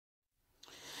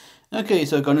Okay,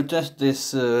 so I'm going to test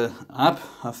this app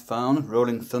I've found,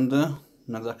 Rolling Thunder.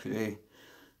 Not actually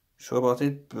sure about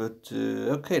it, but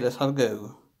okay, let's have a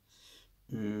go.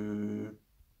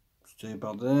 Stay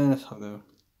about there, let's have a go.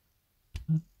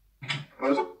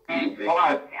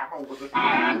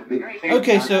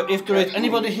 Okay, so if there is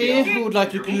anybody here who would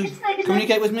like to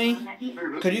communicate with me,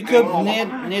 could you come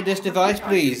near this device,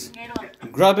 please?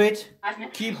 Grab it,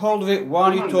 keep hold of it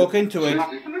while you talk into it,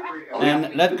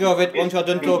 and let go of it once you're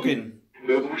done talking.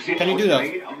 Can you do that?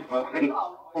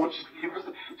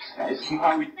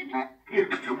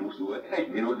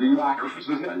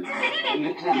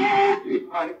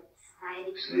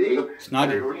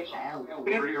 Sniding.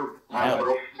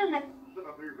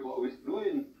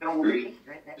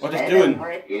 What it's doing?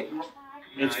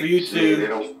 It's for you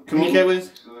to communicate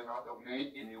with.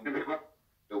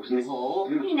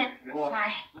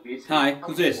 Hi,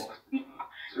 who's this?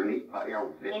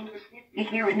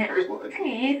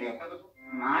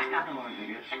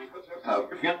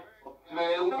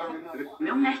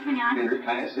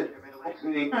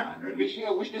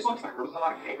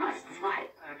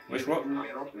 Which what?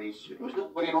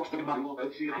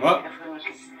 What?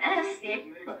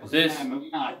 What's this?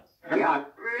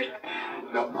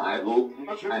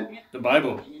 The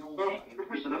Bible.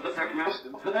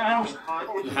 The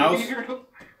house?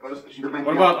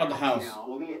 What about at the house?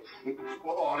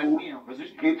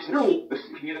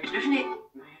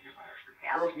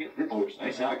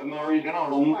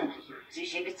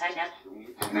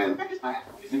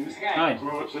 Hi.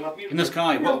 In the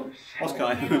sky. What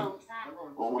sky?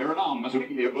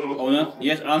 Owner?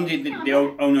 Yes, I'm the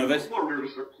owner of it.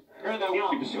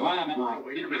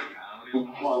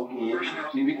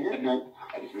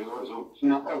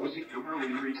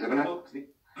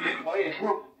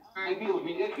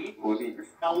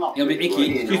 You're a bit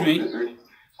icky, excuse me.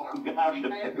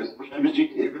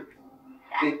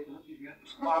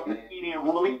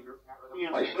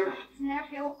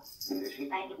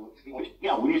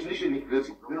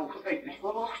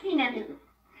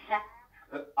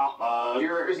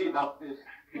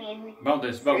 About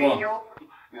this, about what?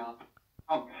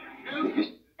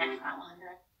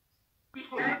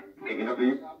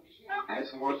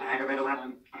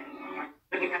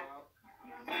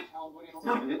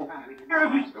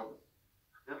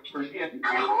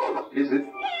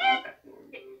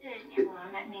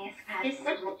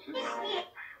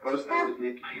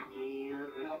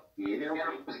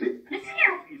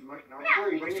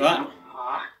 What's that?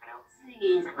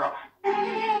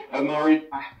 I'm married.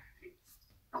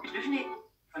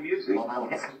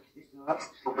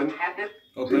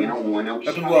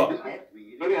 Open what?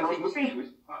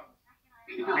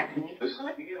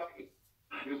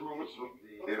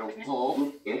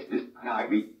 Paul. Did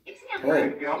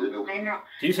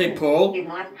you say Paul? You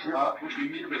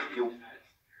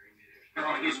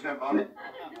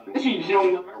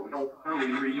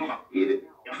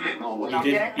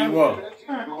did? You what?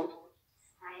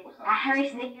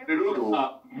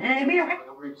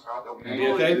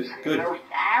 Okay, good.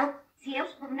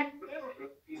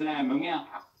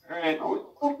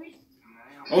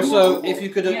 Also, if you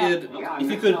could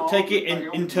take it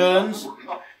in turns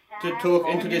to talk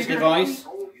into this device.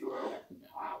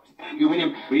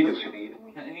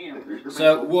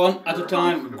 So one at a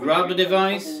time, grab the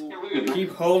device,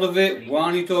 keep hold of it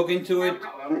while you talk into it,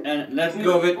 and let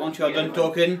go of it once you are done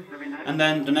talking, and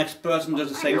then the next person does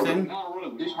the same thing.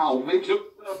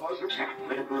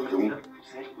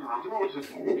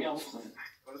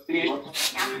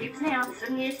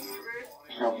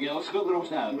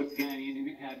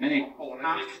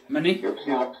 Many?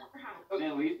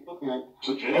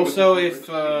 Also, if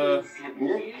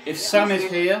Sam is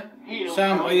here,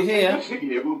 Sam, are you here?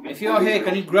 If you are here,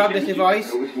 can you grab this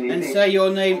device and say your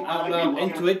name out loud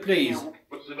into it, please?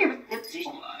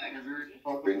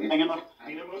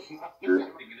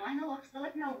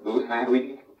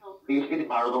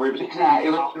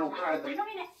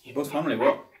 Both family,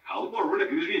 what?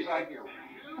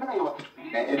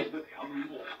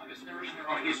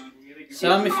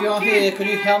 Sam, if you are here, can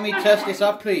you help me test this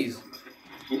up, please?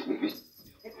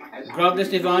 Grab this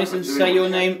device and say your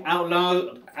name out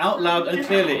loud and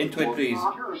clearly into it, please.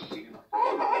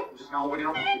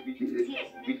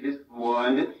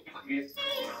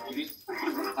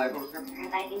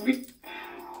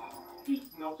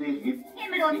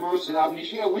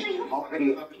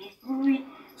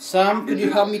 Sam, could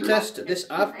you help me test this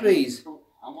app, please?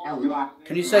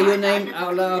 Can you say your name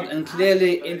out loud and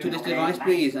clearly into this device,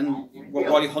 please? And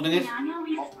while you're holding it?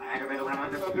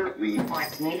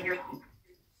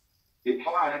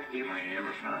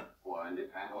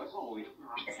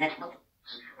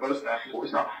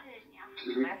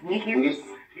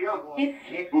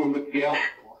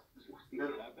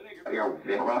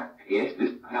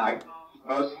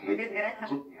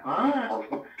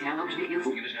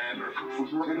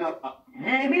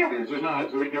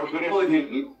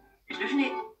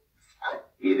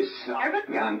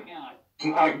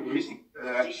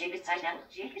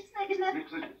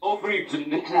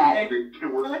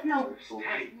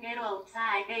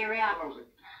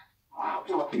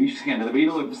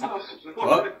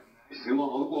 What?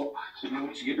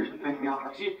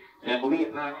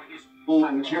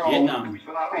 Vietnam.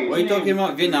 What are you talking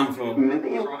about Vietnam for?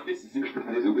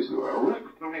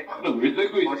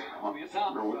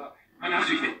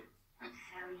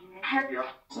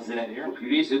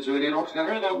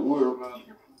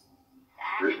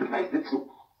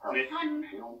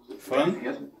 Fun?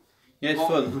 Yes,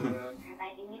 fun.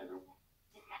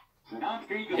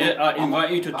 Yeah, I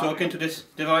invite you to talk into this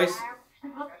device.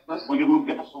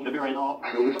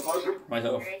 Right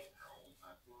off.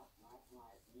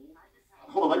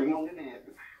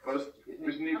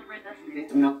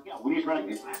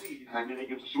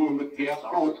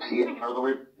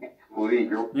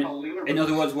 Yeah. In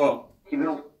other words, what?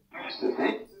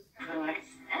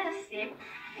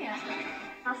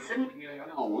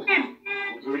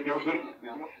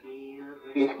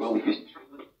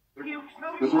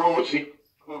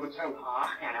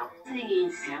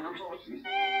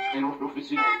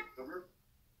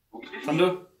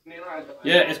 Thunder?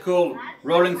 Yeah, it's called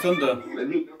Rolling Thunder.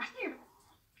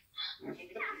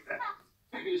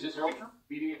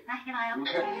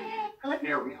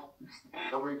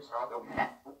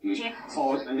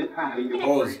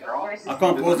 Pause. I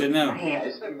can't pause it now.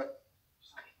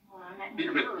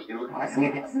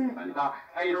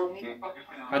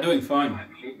 I'm doing fine.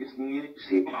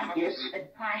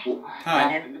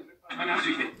 Hi.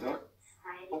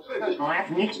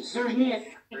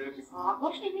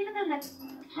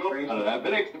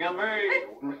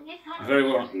 Very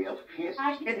well.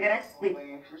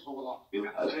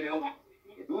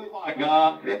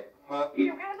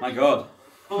 My God.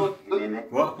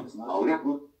 What?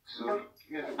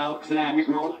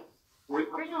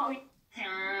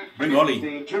 Bring Ollie.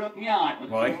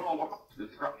 Why?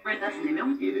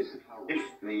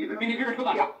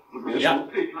 Yeah.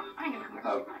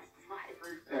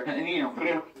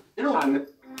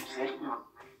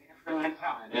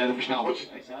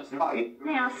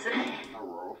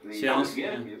 Seans.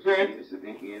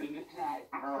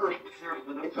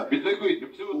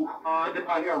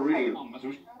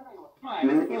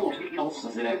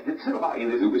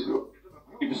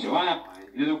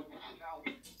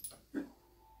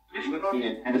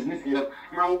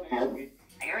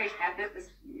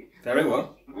 Very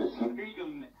well.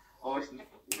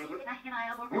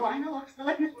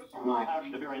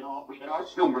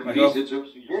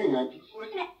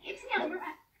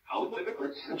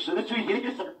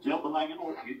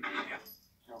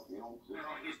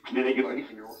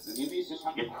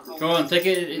 Go on, take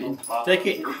it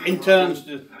in turns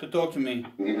to talk to me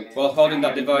while holding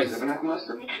that device.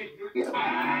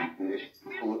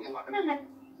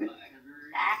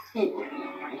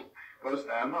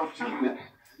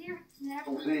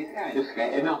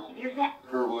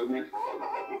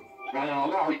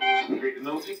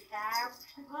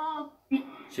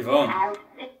 Siobhan.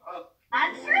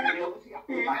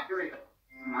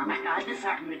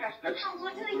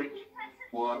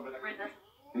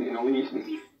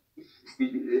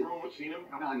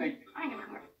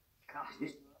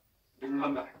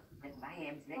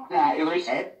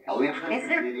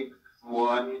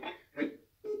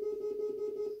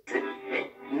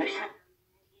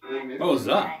 What was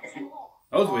that?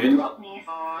 That was weird.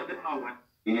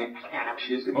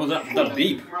 What was that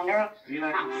beep?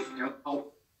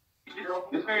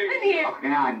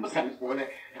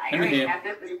 Let me hear.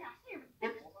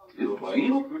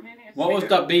 What was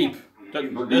that beep?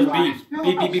 There's beep.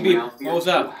 Beep, beep, beep, beep. What was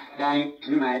that?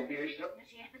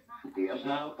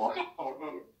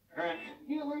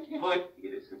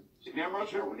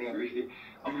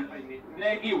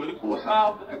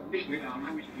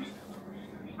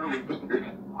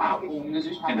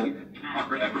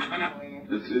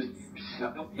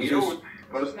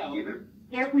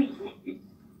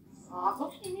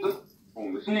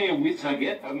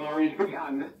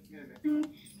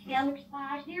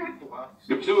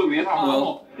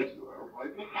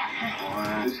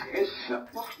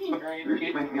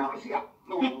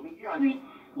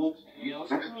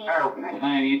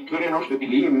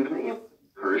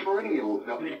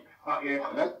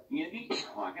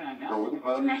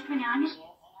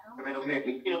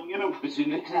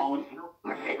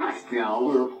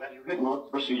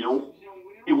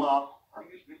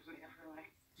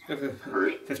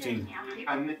 15.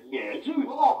 Yeah.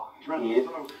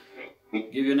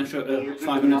 Give you an extra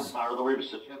 5 minutes.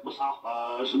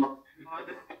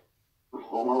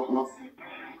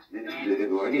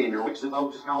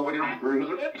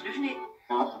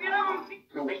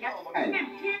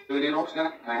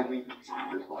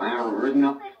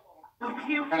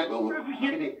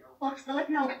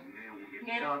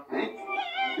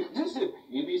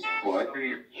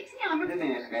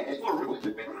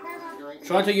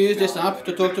 Try to use this app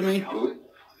to talk to me.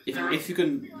 If you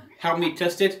can help me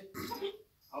test it.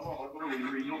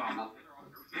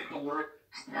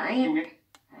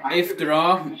 If there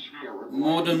are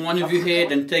more than one of you here,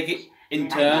 then take it in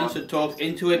turns to talk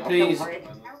into it, please.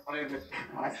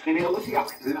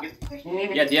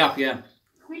 Yeah, the app, yeah.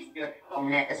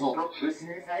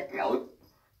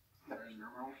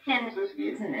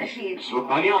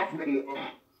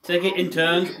 Take it in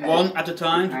turns, one at a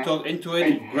time, to talk into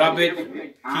it. Grab it,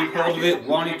 keep hold of it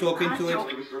while you talk into it,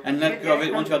 and let go of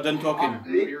it once you're done talking.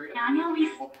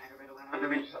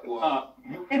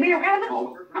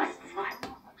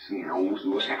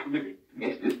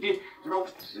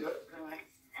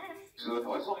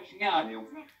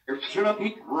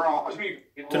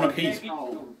 Turn up heat.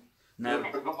 No.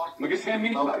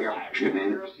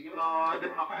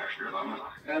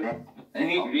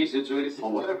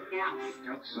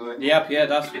 The app, yeah,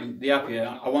 that's the app,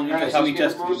 yeah. I want you to help me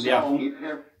test the app.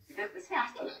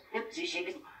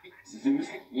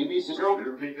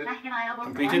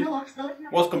 Completed?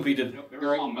 What's completed?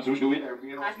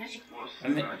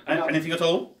 Anything at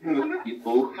all?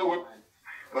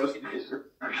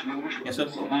 Yes, sir.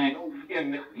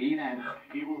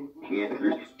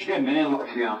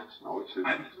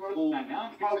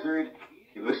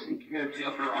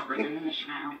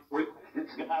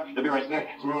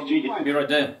 Be right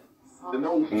there.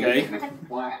 Okay.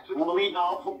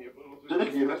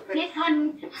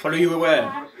 Follow you where?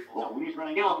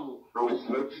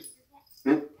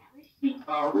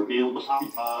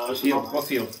 Field. What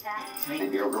field?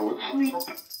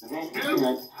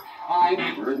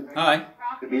 Hi.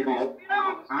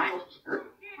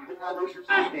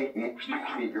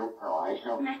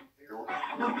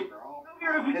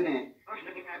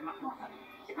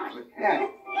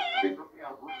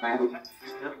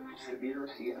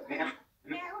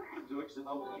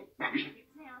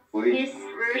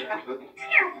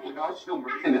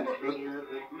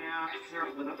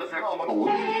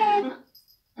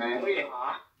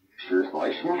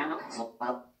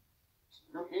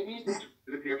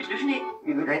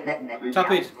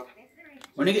 Tap it.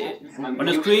 When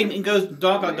the screen goes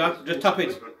dark like that, just tap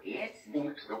it.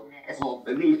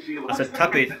 I said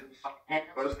tap it.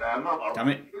 Damn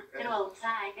it.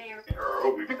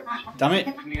 Damn it.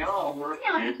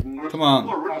 Come on.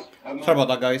 Sorry about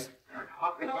that, guys.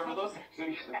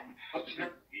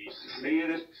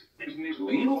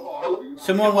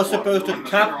 Someone was supposed to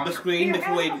tap the screen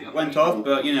before it went off,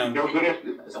 but you know.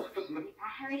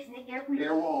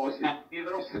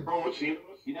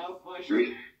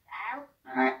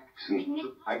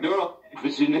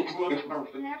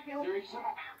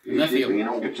 Airfield.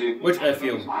 Which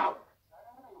airfield?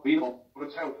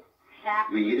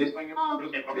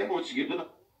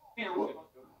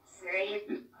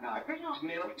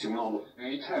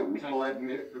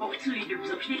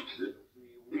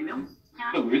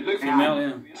 Female,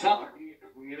 yeah.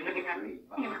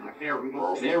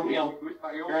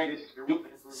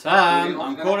 Sam,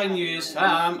 I'm calling you.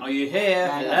 Sam, are you here?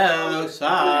 Hello,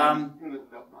 Sam.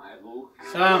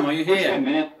 Sam, are you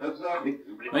here?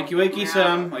 Wakey, wakey,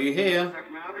 Sam, are you here?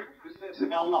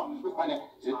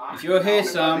 If you're here,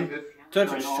 Sam,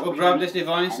 touch or grab this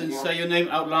device and say your name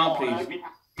out loud, please.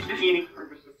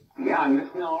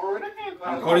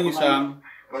 I'm calling you, Sam.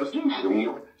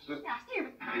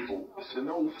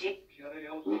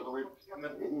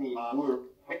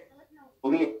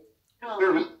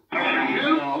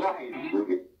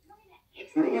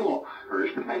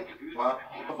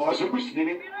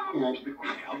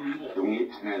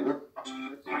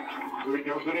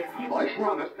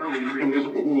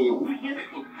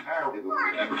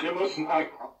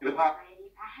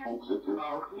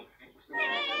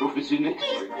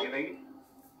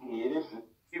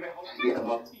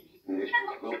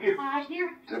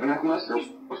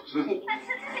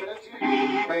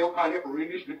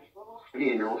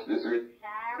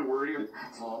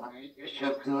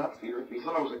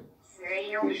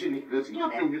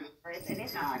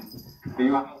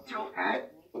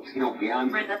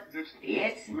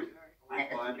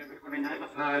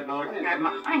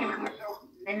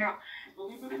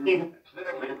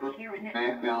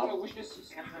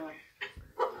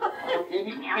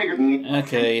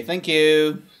 Okay, thank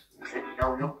you.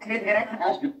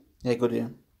 Yeah, good, yeah.